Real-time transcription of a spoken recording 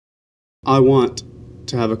I want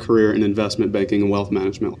to have a career in investment banking and wealth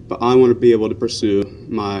management, but I want to be able to pursue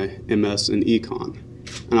my MS in econ.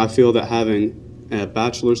 And I feel that having a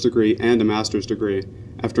bachelor's degree and a master's degree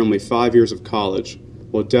after only 5 years of college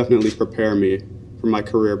will definitely prepare me for my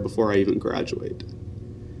career before I even graduate.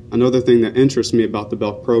 Another thing that interests me about the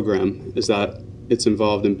Belk program is that it's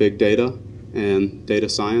involved in big data and data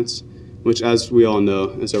science, which, as we all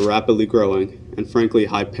know, is a rapidly growing and frankly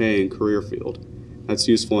high-paying career field that's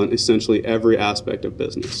useful in essentially every aspect of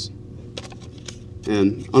business.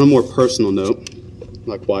 And on a more personal note,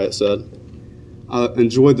 like Wyatt said, I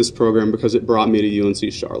enjoyed this program because it brought me to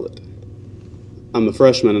UNC Charlotte. I'm a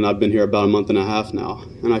freshman and I've been here about a month and a half now,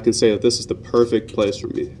 and I can say that this is the perfect place for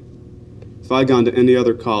me. If I had gone to any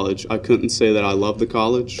other college, I couldn't say that I love the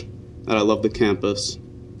college, that I love the campus,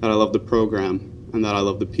 that I love the program, and that I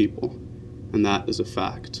love the people. And that is a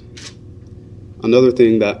fact. Another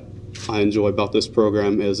thing that I enjoy about this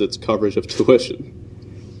program is its coverage of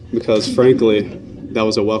tuition, because frankly, that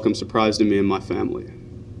was a welcome surprise to me and my family.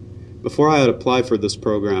 Before I had applied for this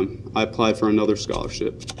program, I applied for another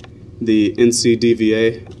scholarship, the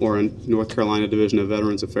NCDVA, or North Carolina Division of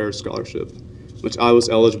Veterans Affairs Scholarship, which I was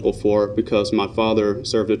eligible for because my father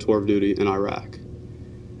served a tour of duty in Iraq.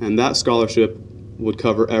 And that scholarship would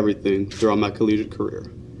cover everything throughout my collegiate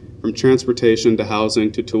career. From transportation to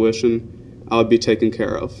housing to tuition, I would be taken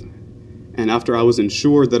care of. And after I was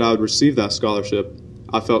ensured that I would receive that scholarship,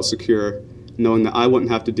 I felt secure knowing that I wouldn't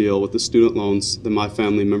have to deal with the student loans that my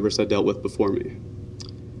family members had dealt with before me.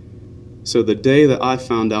 So the day that I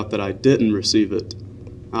found out that I didn't receive it,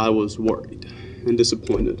 I was worried and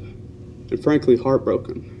disappointed and frankly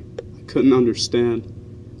heartbroken. I couldn't understand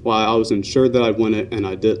why I was ensured that I'd win it and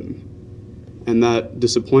I didn't. And that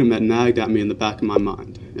disappointment nagged at me in the back of my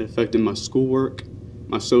mind. It affected my schoolwork,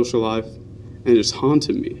 my social life, and it just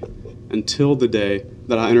haunted me until the day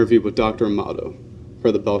that I interviewed with Dr. Amato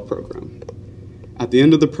for the Belk program. At the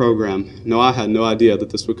end of the program, I had no idea that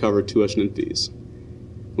this would cover tuition and fees.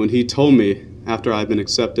 When he told me, after I had been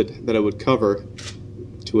accepted, that it would cover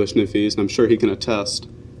tuition and fees, and I'm sure he can attest,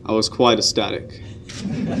 I was quite ecstatic.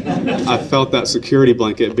 I felt that security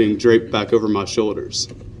blanket being draped back over my shoulders.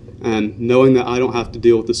 And knowing that I don't have to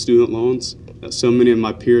deal with the student loans that so many of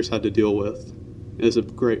my peers had to deal with is a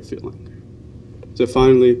great feeling. So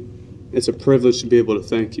finally, it's a privilege to be able to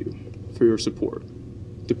thank you for your support.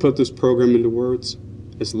 To put this program into words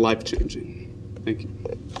is life-changing. Thank you.